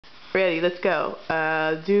Ready, let's go.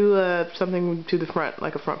 Do something to the front,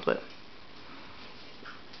 like a front flip.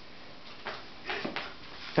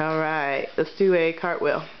 Alright, let's do a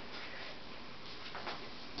cartwheel.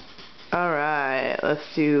 Alright, let's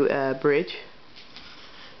do a bridge.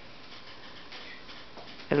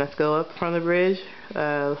 And let's go up from the bridge,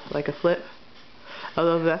 like a flip.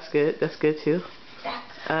 Although that's good too.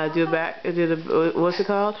 Do the, what's it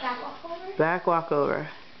called? Back walkover. Back walkover.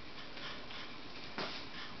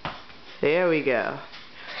 There we go.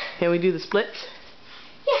 Can we do the splits?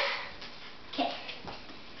 Yeah. Okay.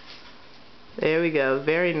 There we go.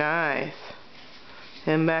 Very nice.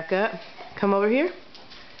 And back up. Come over here.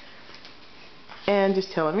 And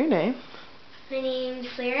just tell them your name. My name's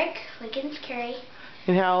Lyric Wiggins Carey.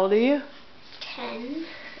 And how old are you? 10.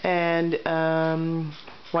 And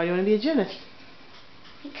why do you want to be a gymnast?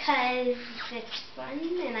 Because it's fun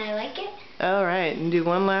and I like it. Alright, and do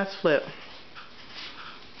one last flip.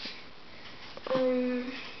 Do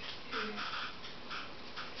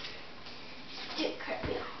a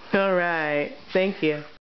cartwheel. Alright, thank you.